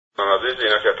عزیز،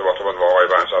 اینا که ارتباطمون با آقای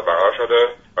بنیصدر برقرار شده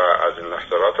و از این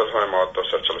لحظه بعد تلفن ما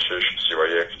 246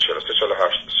 31 43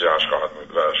 48 38 خواهد بود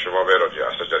و شما به رادیو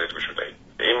عصر جدید گوش میدهید.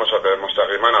 این مصاحبه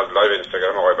مستقیما از لایو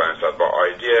اینستاگرام آقای بنیصدر با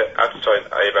آیدی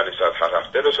 @بنیصدر هر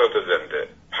هفته به صورت زنده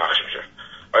پخش میشه.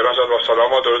 آقای بنیصدر، با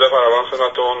سلام و درود فراوان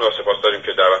خدمتتون و سپاس داریم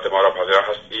که دعوت ما را پذیر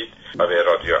هستید و به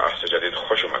رادیو عصر جدید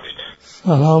خوش اومدید.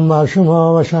 سلام بر شما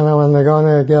و شنوندگان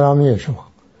گرامی شما.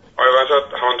 آقای بنیصدر،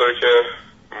 همونطوری که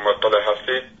مطلع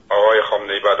هستید، آقای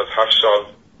خامنه بعد از 8 سال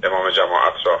امام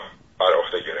جماعت را بر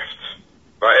عهده گرفت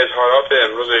و اظهارات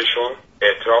امروز ایشون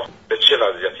اعتراف به چه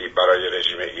وضعیتی برای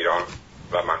رژیم ایران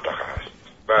و منطقه است.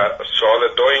 و سوال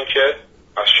دو این که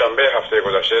از شنبه هفته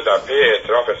گذشته در پی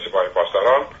اعتراف سپاه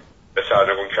پاسداران به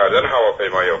سرنگون کردن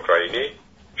هواپیمای اوکراینی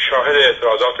شاهد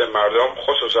اعتراضات مردم،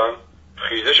 خصوصا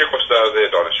خیزش گسترده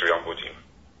دانشجویان بودیم.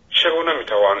 چگونه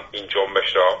میتوان این جنبش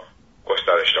را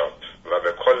گسترش داد و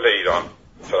به کل ایران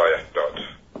سرایت داد؟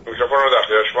 میکروفون رو در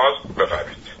اختیار شماست،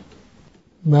 بفرمایید.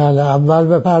 بله، اول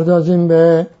بپردازیم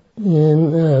به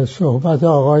این صحبت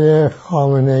آقای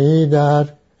خامنه‌ای در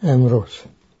امروز.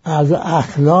 از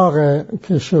اخلاق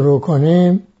که شروع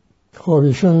کنیم، خب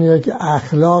ایشون یک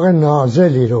اخلاق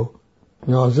نازلی رو،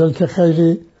 نازل که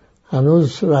خیلی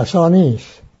هنوز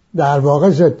رسانیست، در واقع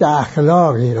ضد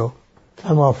اخلاقی رو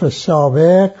کما فی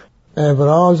السابق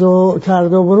ابراز و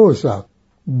کرد و بروز داد.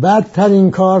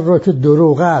 بدترین کار رو که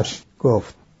دروغ است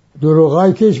گفت.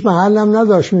 دروغهایی که هیچ محلم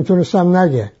نداشت، میتونستم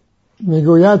نگه.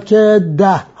 میگوید که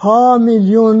 10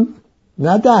 میلیون،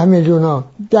 نه 10 میلیون ها،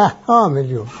 10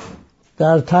 میلیون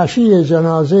در تشییع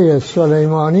جنازه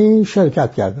سلیمانی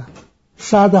شرکت کردند.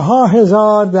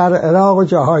 100,000 در عراق و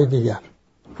جاهای دیگر.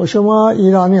 و شما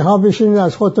ایرانی ها بشینید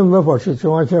از خودتون بپرسید،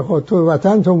 شما که خود تو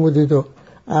وطنتون بودید و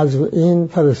از این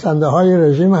فرستنده های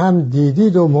رژیم هم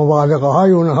دیدید و مبالغه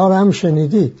های اونها رو هم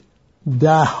شنیدید.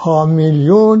 10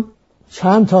 میلیون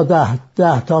چند تا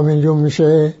 10 تا میلیون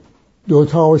میشه؟ 2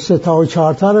 تا و 3 تا و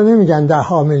 4 تا رو نمیگن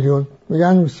 10 میلیون،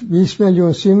 میگن 20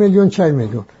 میلیون، 30 میلیون، 40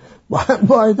 میلیون.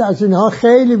 باید از اینها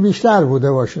خیلی بیشتر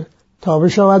بوده باشه تا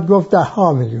بشود گفت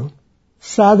 10 میلیون.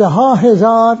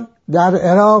 100,000 در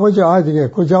عراق و جاهای دیگه.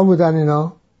 کجا بودن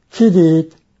اینا؟ کی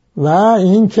دید؟ و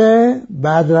این که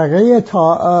بدرقه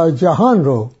جهان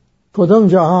رو، کدوم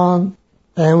جهان؟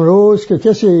 امروز که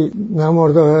کسی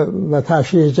نمرده و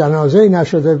تشییع جنازه‌ای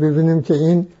نشده، ببینیم که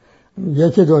این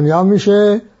یک دنیا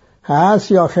میشه،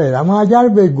 هست یا خیر. اما اگر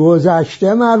به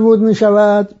گذشته مربوط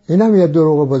میشود، این هم یه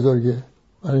دروغ بزرگه.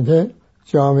 برای اینکه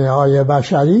جامعه های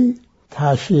بشری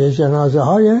تشییع جنازه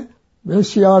های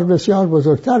بسیار بسیار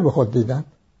بزرگتر به خود دیدن.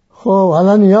 خب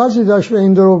حالا نیازی داشت به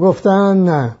این دروغ گفتن؟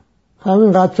 نه.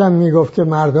 همینقدر کم میگفت که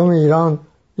مردم ایران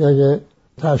یک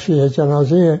تشییع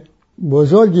جنازه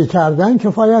بزرگی کردن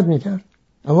کفایت میکرد.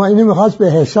 اما اینو میخواست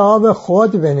به حساب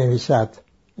خود بنویسد.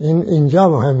 اینجا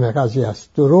مهمه قضیه است.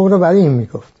 دروغ رو برای این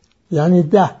میگفت. یعنی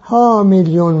 10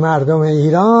 میلیون مردم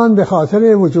ایران به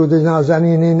خاطر وجود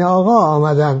نازنین این آقا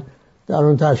آمدن در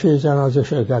اون تشییع جنازه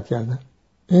شرکت کردن.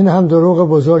 این هم دروغ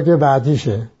بزرگ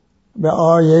بعدیشه. به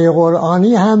آیه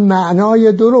قرآنی هم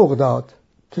معنای دروغ داد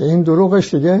که این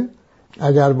دروغش دیگه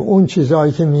اگر به اون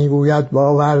چیزایی که میگوید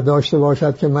باور داشته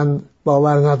باشد که من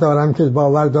باور ندارم که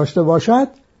باور داشته باشد،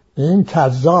 این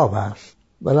کذاب است.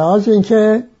 به لحاظ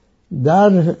اینکه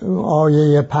در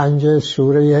آیه 5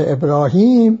 سوره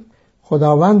ابراهیم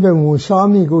خداوند به موسی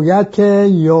میگوید که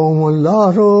یوم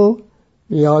الله رو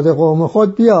یاد قوم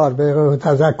خود بیار، به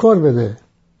تذکر بده.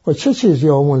 خب چه چیز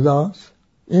یوم الله است؟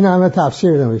 این همه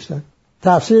تفسیر نوشتن.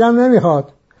 تفسیرم نمیخواد.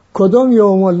 کدوم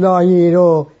یوم اللهی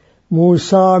رو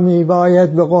موسی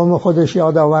میباید به قوم خودش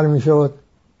یادآور میشد؟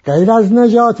 غیر از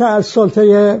نجات از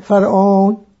سلطه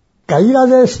فرعون، غیر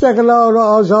از استقلال و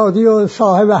آزادی و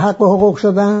صاحب حق و حقوق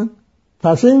شدن.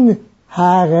 پس این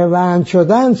حقوند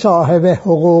شدن، صاحب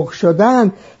حقوق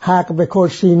شدن، حق به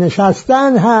کرسی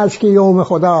نشستن هست که یوم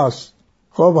خداست.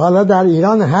 خب حالا در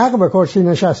ایران حق به کرسی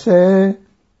نشسته؟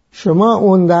 شما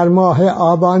اون در ماه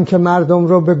آبان که مردم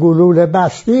رو به گلوله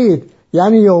بستید،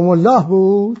 یعنی یوم الله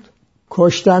بود؟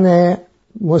 کشتن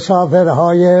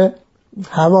مسافرهای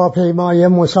هواپیمای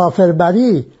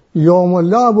مسافربری یوم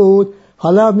الله بود؟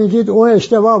 حالا میگید اون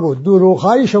اشتباه بود.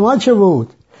 دروغهای شما چه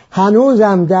بود؟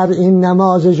 هنوزم در این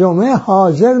نماز جمعه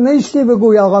حاضر نیستی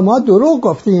بگوی آقا ما دروغ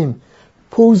گفتیم،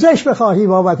 پوزش بخواهی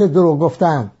بابت دروغ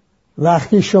گفتن،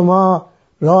 وقتی شما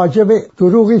راجع به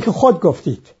دروغی که خود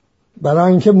گفتید،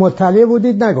 برای اینکه مطلع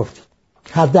بودید نگفتید.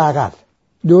 حداقل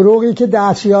دروغی که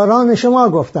دستیاران شما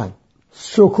گفتن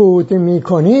سکوت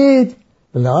میکنید.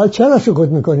 بلا چرا سکوت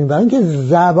میکنید؟ برای اینکه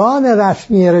زبان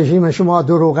رسمی رژیم شما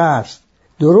دروغ است.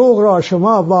 دروغ را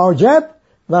شما واجب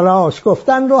و راست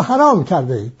گفتن رو حرام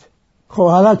کرده اید. خب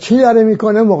حالا چی داره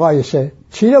میکنه؟ مقایسه.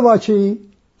 چی رو با چی؟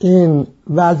 این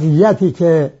وضعیتی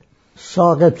که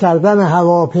ساقط کردن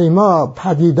هواپیما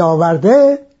پدید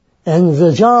آورده،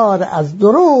 انزجار از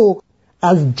دروغ،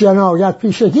 از جنایت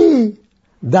پیشگی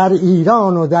در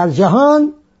ایران و در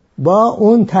جهان، با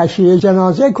اون تشییع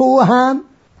جنازه که او هم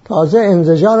تازه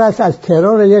انزجار است از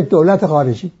ترور یک دولت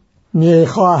خارجی.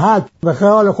 میخواهد به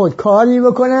خیال خود کاری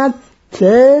بکند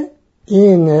که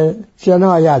این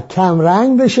جنایت کم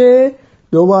رنگ بشه،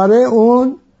 دوباره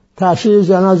اون تشییع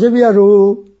جنازه بیا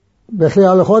رو به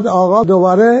خیال خود آقا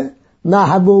دوباره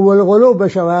محبوب القلوب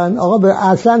بشوند. آقا به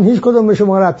اصلا هیچ کدوم به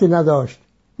شما ربطی نداشت.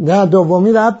 نه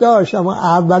دومی ربط داشت اما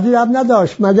اولی ربط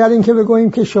نداشت، مگر اینکه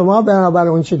بگوییم که شما بنابر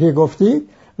اون چی که گفتید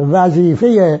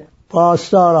وظیفه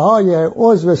پاسدارهای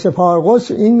عضو سپاه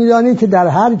قدس این میدانید که در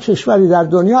هر کشوری در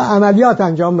دنیا عملیات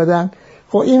انجام بدن.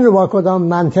 خب این رو با کدام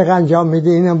منطق انجام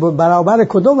میدید؟ این برابر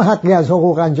کدام حقی از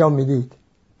حقوق انجام میدید؟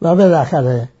 و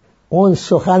بالاخره اون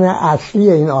سخن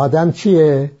اصلی این آدم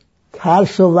چیه؟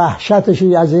 ترس و وحشتش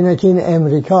از اینه که این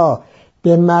امریکا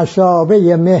به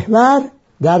مثابه محور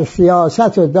در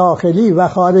سیاست داخلی و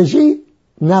خارجی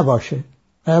نباشه.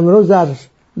 امروز در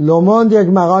لوموند یک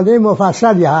مقاله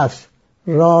مفصلی هست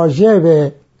راجع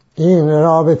به این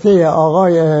رابطه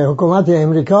آقای حکومت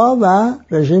امریکا و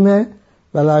رژیم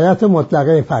ولایت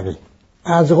مطلقه فقیه.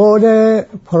 از قول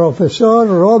پروفسور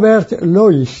روبرت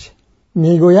لوئیس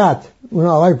میگوید، اون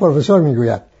آقای پروفسور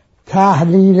میگوید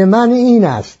تحلیل من این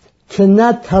است که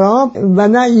نه ترامپ و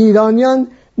نه ایرانیان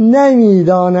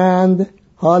نمیدانند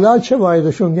حالا چه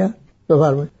بایدشون کرد.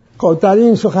 بفرمایید. خب در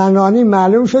این سخنرانی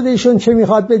معلوم شده ایشون چه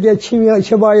میخواد بگه،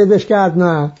 چه بایدش کرد.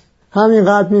 نه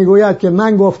همینقدر میگوید که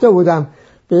من گفته بودم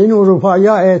به این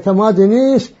اروپایی‌ها اعتمادی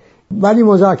نیست ولی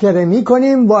مذاکره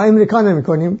میکنیم، با امریکا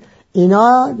نمیکنیم.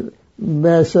 اینا به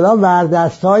اصطلاح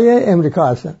وردست‌های امریکا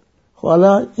هستن.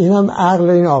 حالا اینم عقل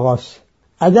این آقاست.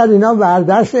 اگر اینا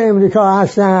وردست امریکا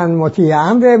هستن، مطیع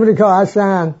امر امریکا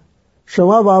هستن،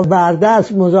 شما با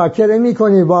وردست مذاکره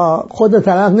میکنی با خود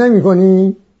طرف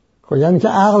نمیکنی؟ خب یعنی که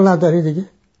عقل نداری دیگه.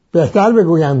 بهتر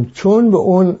بگویم چون به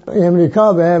اون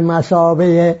امریکا به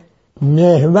مثابه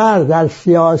محور در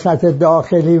سیاست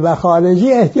داخلی و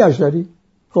خارجی احتیاج داری.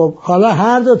 خب حالا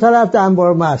هر دو طرف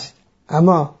دنبال است،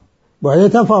 اما با یه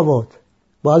تفاوت.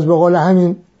 باز به قول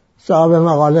همین صاحب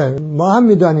مقاله ما هم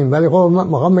میدانیم، ولی خب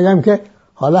میخوام بگم که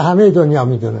حالا همه دنیا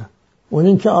میدونه. اون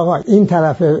این که آقا این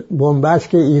طرف بنبست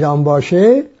که ایران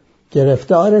باشه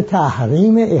گرفتار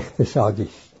تحریم اقتصادی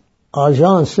است.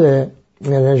 آژانس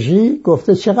انرژی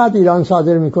گفته چقدر ایران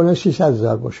صادر میکنه؟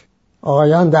 600,000 باشه.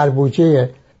 آقایان در بودجه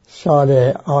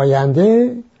سال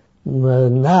آینده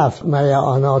نفت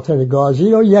معیانات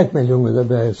گازی رو 1 میلیون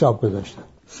به حساب گذاشتن.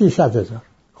 300,000.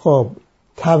 خب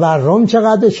تورم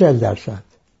چقدر؟ 40%.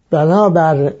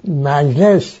 بنابر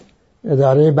مجلس،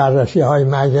 اداره بررسی های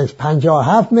مجلس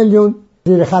 57 میلیون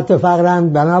زیر خط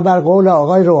فقرند، بنابر قول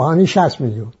آقای روحانی 60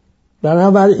 میلیون.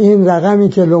 بنابر این رقمی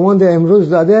که لوموند امروز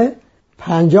داده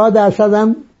 50%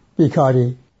 هم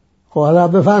بیکاری. خب حالا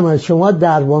بفرمایید شما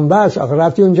در بنبست آخه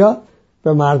رفتی اونجا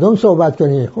به مردم صحبت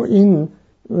کنی، خب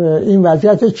این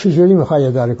وضعیت چجوری میخوای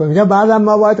اداره کنی؟ میگه بعدم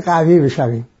ما باید قوی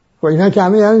بشویم. خب اینا که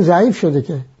همه یعنی ضعیف شده،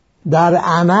 که در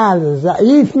عمل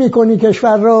ضعیف میکنی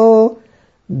کشور رو،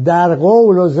 در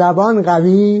قول و زبان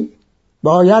قوی.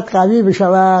 باید قوی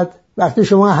بشود وقتی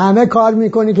شما همه کار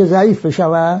میکنی که ضعیف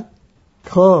بشود.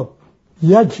 خب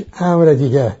یک امر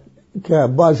دیگه که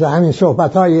باز همین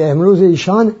صحبت‌های امروز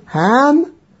ایشان هم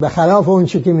به خلاف اون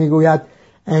چی که میگوید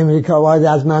امریکا باید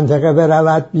از منطقه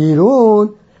برود بیرون،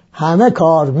 همه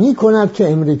کار میکند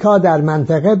که امریکا در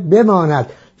منطقه بماند،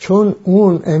 چون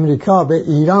اون امریکا به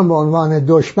ایران به عنوان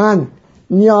دشمن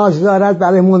نیاز دارد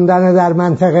برای موندن در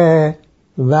منطقه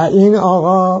و این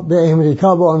آقا به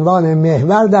امریکا به عنوان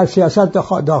محور در سیاست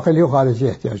داخلی و خارجی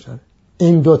احتیاج دارد.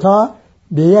 این دوتا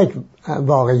به یک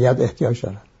واقعیت احتیاج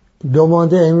دارد.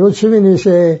 لوموند امروز چی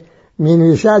می‌نویسه؟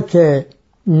 می‌نویسد که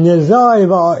نزاع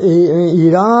با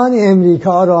ایران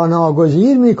امریکا را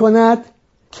ناگزیر می‌کند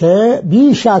که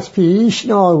بیش از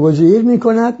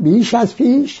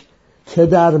پیش که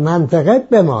در منطقه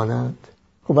بمانند.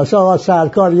 خب بس آقا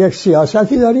سرکار یک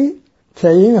سیاستی داری که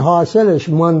این حاصلش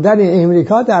ماندن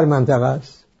امریکا در منطقه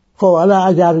است. خب حالا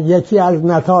اگر یکی از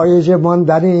نتایج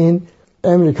ماندن این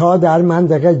امریکا در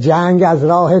منطقه جنگ از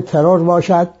راه ترور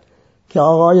باشد که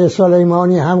آقای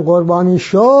سلیمانی هم قربانی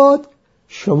شد،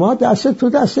 شما دست تو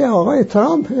دست آقای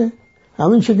ترامپه،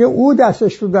 همین چه که او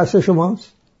دستش تو دست شماست.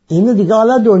 این دیگه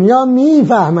حالا دنیا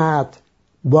میفهمد.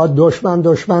 با دشمن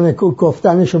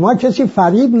گفتن شما کسی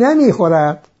فریب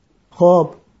نمیخورد. خب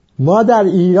ما در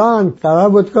ایران قرار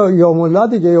بود که یوم الله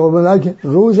دیگه، یوم الله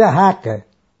روز حقه،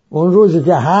 اون روزی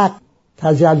که حق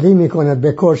تجلی میکنه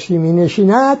به کرسی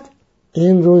مینشیند،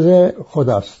 این روز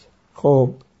خداست. خب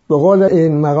به قول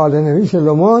این مقاله نویس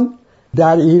لومون،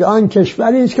 در ایران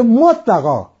کشوری است که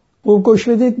مطلقا، خوب گوش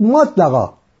بدید، مطلقا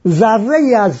ذره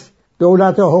ای از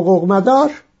دولت حقوق مدار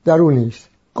در اون نیست،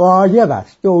 غایب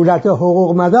است. دولت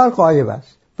حقوق مدار غایب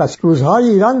است. پس روزهای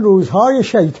ایران روزهای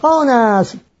شیطان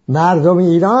است. مردم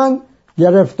ایران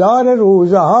گرفتار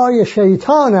روزهای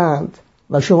شیطانند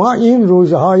و شما این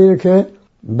روزهایی که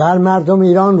بر مردم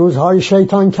ایران روزهای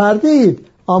شیطان کردید،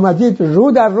 آمدید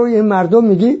رو در روی این مردم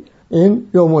میگی این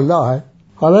یوم اللهه.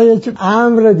 حالا یک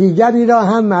امر دیگری را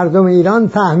هم مردم ایران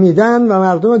فهمیدن و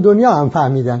مردم دنیا هم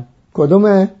فهمیدن.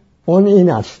 کدومه؟ اون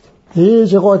این است: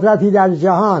 هیچ قدرتی در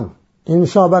جهان، این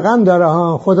سابقا داره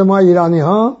ها، خود ما ایرانی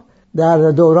ها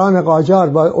در دوران قاجار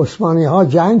با عثمانی ها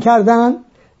جنگ کردن،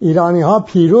 ایرانی ها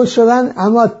پیروز شدن،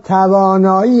 اما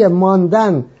توانایی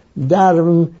ماندن در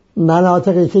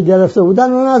مناطقی که گرفته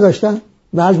بودن رو نداشتن،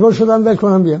 مجبور شدن ول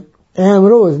کنن بیان.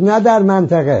 امروز نه در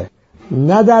منطقه،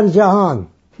 نه در جهان،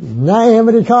 نه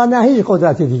امریکا، نه هیچ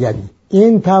قدرت دیگری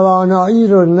این توانایی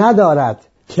رو ندارد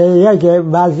که یک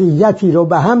وضعیتی رو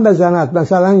به هم بزند،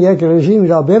 مثلا یک رژیم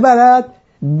را ببرد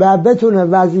و بتونه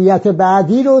وضعیت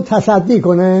بعدی رو تصدی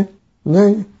کنه.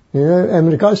 نه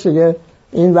امریکاست دیگه.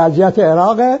 این وضعیت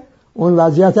عراقه، اون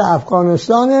وضعیت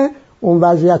افغانستانه، اون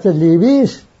وضعیت لیبی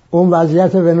است، اون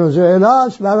وضعیت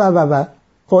ونزوئلاست و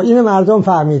خب این مردم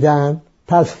فهمیدن.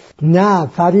 پس نه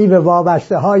فریب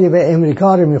وابسته های به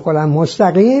امریکا رو میخورن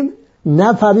مستقیم،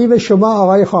 نه فریب شما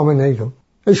آقای خامنه ای رو.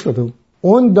 اش کدوم؟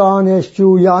 اون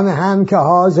دانشجویان هم که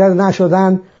حاضر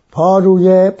نشدن پا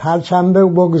روی پرچم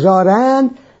بگذارن،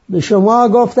 به شما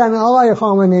گفتن آقای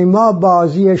خامنه ای ما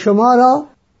بازی شما را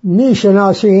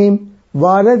میشناسیم،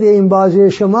 وارد این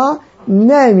بازی شما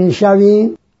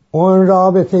نمیشویم. اون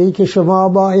رابطه‌ای که شما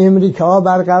با امریکا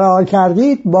برقرار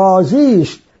کردید بازی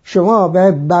است. شما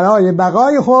برای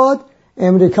بقای خود،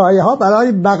 امریکایی ها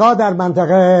برای بقا در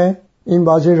منطقه این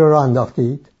بازی رو راه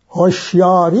انداختید.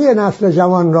 هوشیاری نسل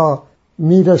جوان را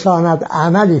میرساند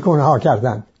عملی کنها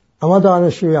کردند. اما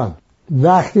دانشجویان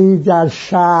وقتی در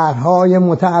شهرهای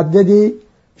متعددی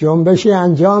جنبشی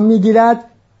انجام میگیرد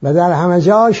و در همه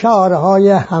جا شعارهای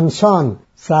همسان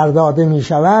سرداده می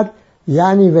شود،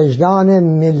 یعنی وجدان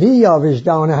ملی یا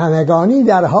وجدان همگانی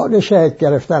در حال شکل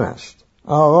گرفتن است.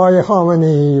 آقای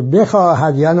خامنه‌ای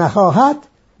بخواهد یا نخواهد،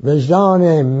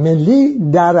 وجدان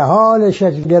ملی در حال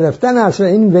شکل گرفتن است و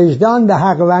این وجدان به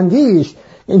حقوندی است،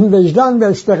 این وجدان به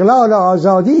استقلال و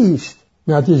آزادی است.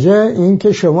 نتیجه این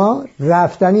که شما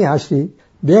رفتنی هستید،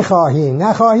 بخواهی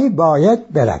نخواهی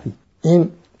باید بروی. این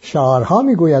شعارها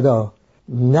میگوید،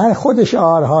 نه خود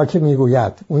شعارها که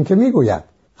میگوید، اون که میگوید،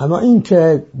 اما این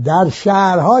که در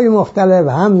شهرهای مختلف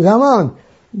همزمان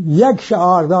یک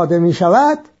شعار داده می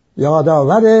شود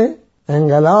یادآور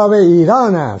انقلاب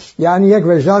ایران است، یعنی یک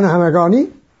وجدان همگانی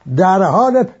در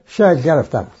حال شکل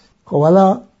گرفتن است. خب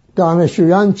حالا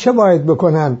دانشجویان چه باید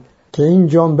بکنن که این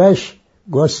جنبش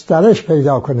گسترش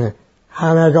پیدا کنه،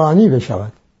 همگانی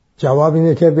بشود؟ جواب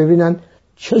اینه که ببینن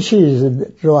چه چیز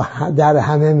رو در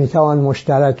همه میتوان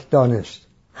مشترک دانست،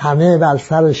 همه بر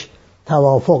سرش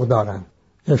توافق دارن.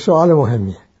 یک سوال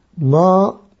مهمیه.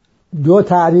 ما دو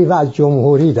تعریف از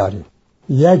جمهوری داریم.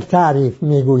 یک تعریف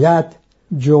میگوید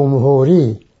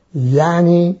جمهوری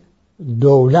یعنی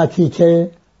دولتی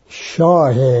که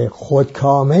شاه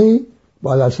خودکامه‌ای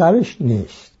بالا سرش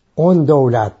نیست. اون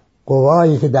دولت،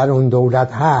 قوایی که در اون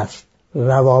دولت هست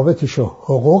روابطشو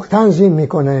حقوق تنظیم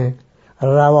میکنه،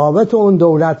 روابط اون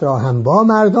دولت را هم با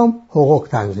مردم حقوق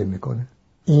تنظیم میکنه.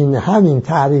 این همین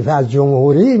تعریف از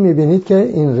جمهوری میبینید که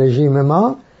این رژیم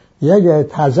ما یک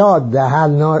تضاد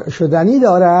حل شدنی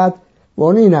دارد و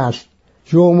اون این است: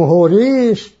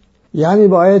 جمهوری است یعنی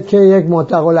باید که یک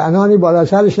مطلق العنانی بالا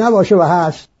سرش نباشه و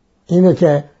هست. اینه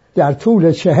که در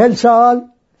طول 40 سال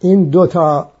این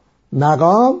دوتا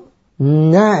مقام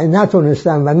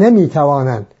نتونستن و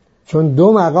نمیتوانند، چون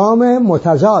دو مقام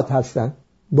متضاد هستند،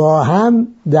 با هم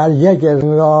در یک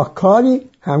راهکاری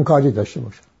همکاری داشته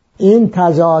باشند. این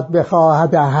تضاد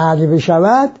بخواهد حل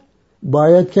بشود،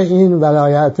 باید که این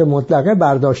ولایت مطلقه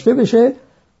برداشته بشه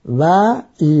و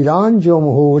ایران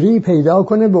جمهوری پیدا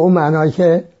کنه به اون معنایی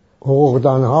که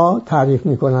حقوقدانها تعریف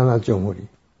میکنن از جمهوری.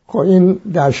 خب این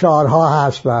در شعارها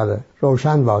هست، بله،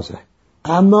 روشن واضح.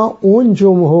 اما اون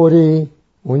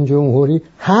جمهوری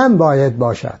هم باید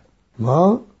باشد.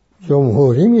 ما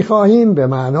جمهوری میخواهیم به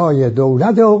معنای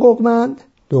دولت حقوقمند،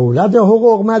 دولت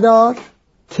حقوق مدار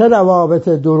که روابط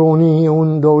درونی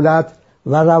اون دولت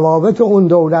و روابط اون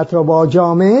دولت را با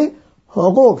جامعه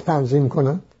حقوق تنظیم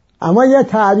کنند. اما یه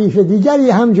تعریف دیگری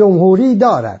هم جمهوری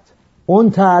دارد. اون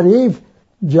تعریف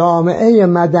جامعه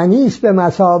مدنی است به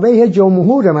مثابه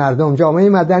جمهور مردم. جامعه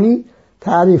مدنی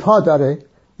تعریف ها داره.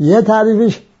 یه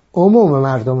تعریفش عموم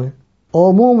مردمه.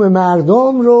 عموم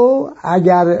مردم رو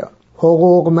اگر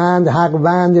حقوقمند،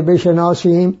 حقوند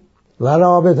بشناسیم و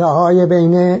رابطه های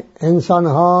بین انسان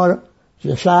ها،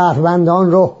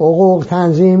 شهروندان رو حقوق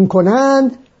تنظیم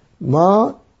کنند،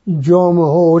 ما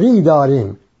جمهوری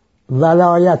داریم.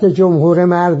 ولایت جمهور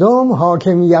مردم،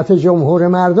 حاکمیت جمهور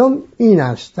مردم، این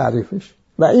است تعریفش.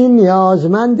 و این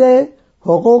نیازمند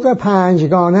حقوق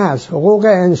پنجگانه است. حقوق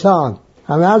انسان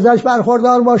همه ازش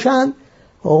برخوردار باشند،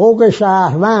 حقوق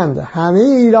شهروند همه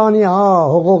ایرانی ها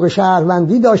حقوق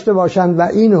شهروندی داشته باشند و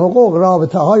این حقوق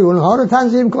رابطه های اونها رو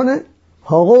تنظیم کنه.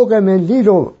 حقوق ملی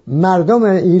رو مردم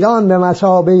ایران به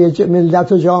مثابه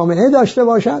ملت و جامعه داشته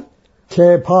باشد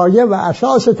که پایه و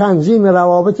اساس تنظیم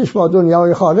روابطش با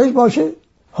دنیای خارج باشه.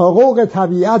 حقوق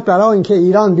طبیعت برای اینکه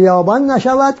ایران بیابان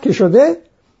نشود که شده،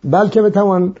 بلکه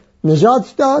بتوان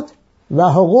نجات داد. و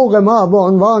حقوق ما به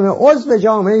عنوان عضو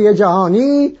جامعه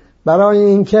جهانی برای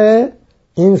اینکه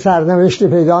این سرنوشت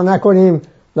پیدا نکنیم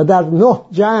و در 9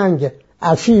 جنگ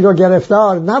اسیر و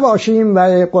گرفتار نباشیم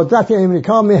و قدرت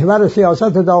امریکا محور سیاست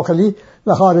داخلی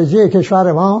و خارجی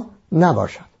کشور ما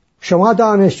نباشد. شما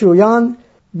دانشجویان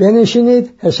بنشینید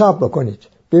حساب بکنید،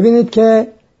 ببینید که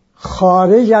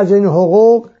خارج از این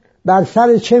حقوق بر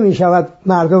سر چه می شود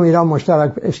مردم ایران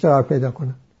اشتراک پیدا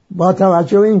کنند. با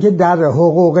توجه به اینکه در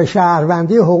حقوق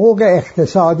شهروندی، حقوق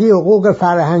اقتصادی، حقوق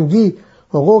فرهنگی،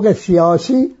 حقوق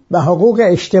سیاسی و حقوق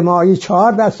اجتماعی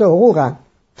 4 دسته حقوقند.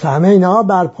 همه اینا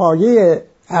بر پایه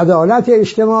عدالت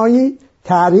اجتماعی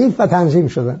تعریف و تنظیم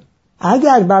شدن.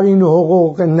 اگر بر این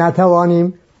حقوق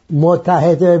نتوانیم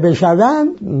متحد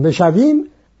بشویم،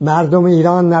 مردم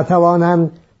ایران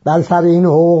نتوانند بر سر این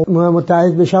حقوق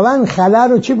متحد بشوند،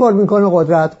 خلل رو چی پر میکنه؟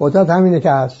 قدرت همینه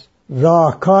که هست.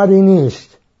 راهکاری نیست.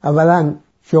 اولا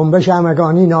جنبش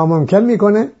همگانی ناممکن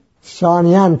میکنه،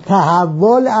 ثانیاً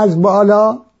تحول از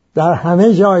بالا در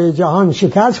همه جای جهان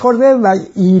شکست خورده و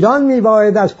ایران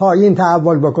میباید از پایین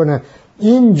تحول بکنه.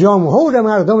 این جمهور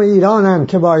مردم ایرانن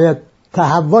که باید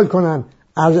تحول کنن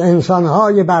از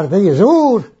انسانهای برده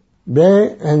زور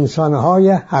به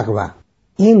انسانهای حقوند.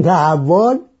 این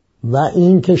تحول و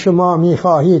این که شما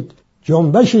میخواهید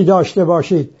جنبشی داشته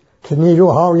باشید که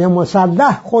نیروهای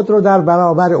مسلح خود رو در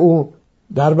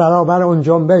برابر اون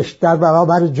جنبش، در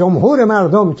برابر جمهور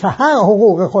مردم که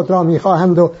حقوق خود را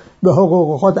میخواهند و به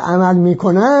حقوق خود عمل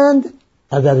میکنند،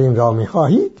 اگر این را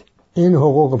میخواهید، این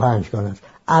حقوق پنجگانه است.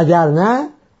 اگر نه،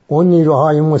 اون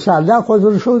نیروهای مسلح خود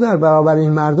رو در برابر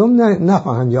این مردم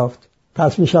نخواهند یافت.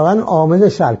 پس میشوند عامل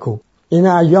سرکوب. این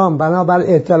ایام بنابر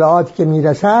اطلاعاتی که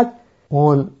میرسد،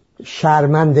 اون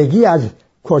شرمندگی از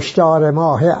کشتار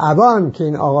ماه ابان که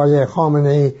این آقای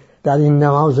خامنه در این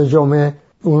نماز جمعه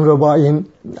اون رو با این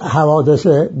حوادث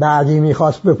بعدی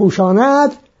میخواست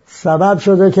بپوشاند، سبب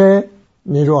شده که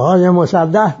نیروهای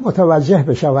مسلح متوجه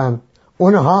بشوند.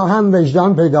 اونها هم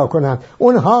وجدان پیدا کنند،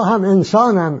 اونها هم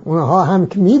انسانن، اونها هم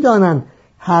که میدانند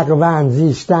حقوند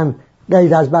زیستن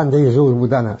غیر از بنده زور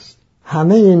بودن است.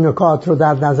 همه این نکات رو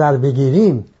در نظر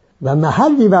بگیریم و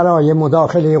محلی برای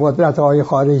مداخله قدرت‌های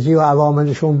خارجی و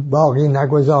عواملشون باقی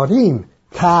نگذاریم،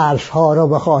 ترس‌ها رو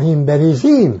بخواهیم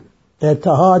بریزیم،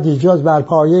 اتحادی جز بر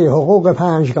پایه حقوق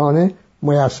پنجگانه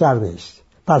میسر نیست.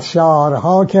 پس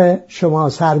شعارها که شما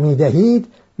سر میدهید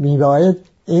میباید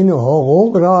این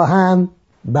حقوق را هم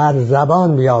بر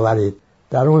زبان بیاورید.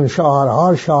 در اون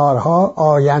شعارها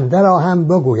آینده را هم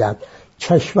بگوید.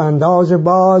 چشمانداز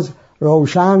باز،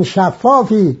 روشن،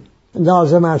 شفافی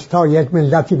لازم است تا یک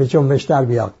ملتی به جنبش در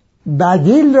بیاد.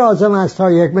 بدیل لازم است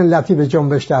تا یک ملتی به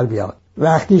جنبش در بیاد.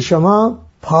 وقتی شما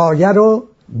پایه رو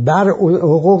بر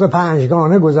حقوق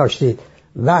پنجگانه گذاشتید،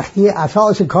 وقتی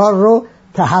اساس کار رو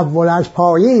تحول از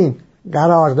پایین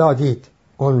قرار دادید،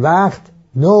 اون وقت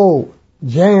نوع،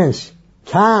 جنس،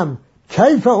 کم،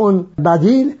 کیف اون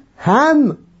بدیل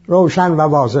هم روشن و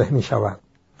واضح می شود.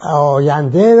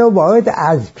 آینده رو باید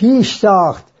از پیش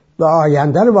ساخت و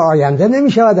آینده رو به آینده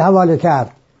نمی شود حواله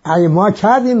کرد. اگه ما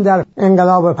کردیم در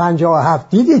انقلاب 57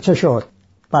 دیدید چه شد.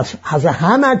 پس از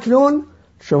همکنون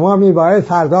شما می باید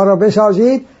فردا رو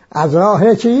بسازید از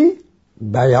راه چی؟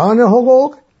 بیان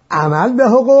حقوق، عمل به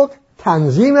حقوق،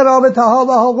 تنظیم رابطه ها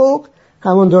با حقوق،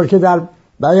 همونطور که در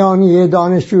بیانیه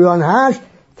دانشجویان هست،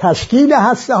 تشکیل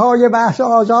هسته های بحث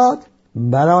آزاد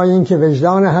برای اینکه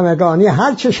وجدان همگانی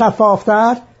هرچه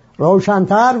شفافتر،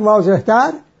 روشنتر،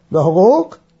 واضحتر به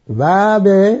حقوق و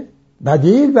به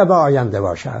بدیل و به آینده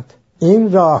باشد.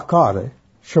 این راهکاره.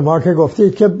 شما که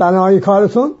گفتید که بنای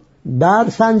کارتون بر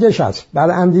سنجش است،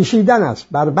 بر اندیشیدن است،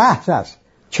 بر بحث است،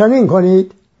 چنین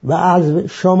کنید و از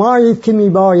شمایید که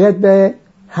میباید به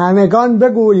همگان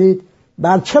بگویید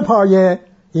بر چه پایه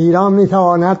ایران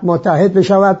میتواند متحد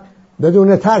بشود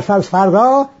بدون ترس از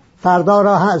فردا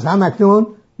را از همکنون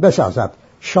بسازد.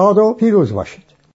 شاد و پیروز باشید.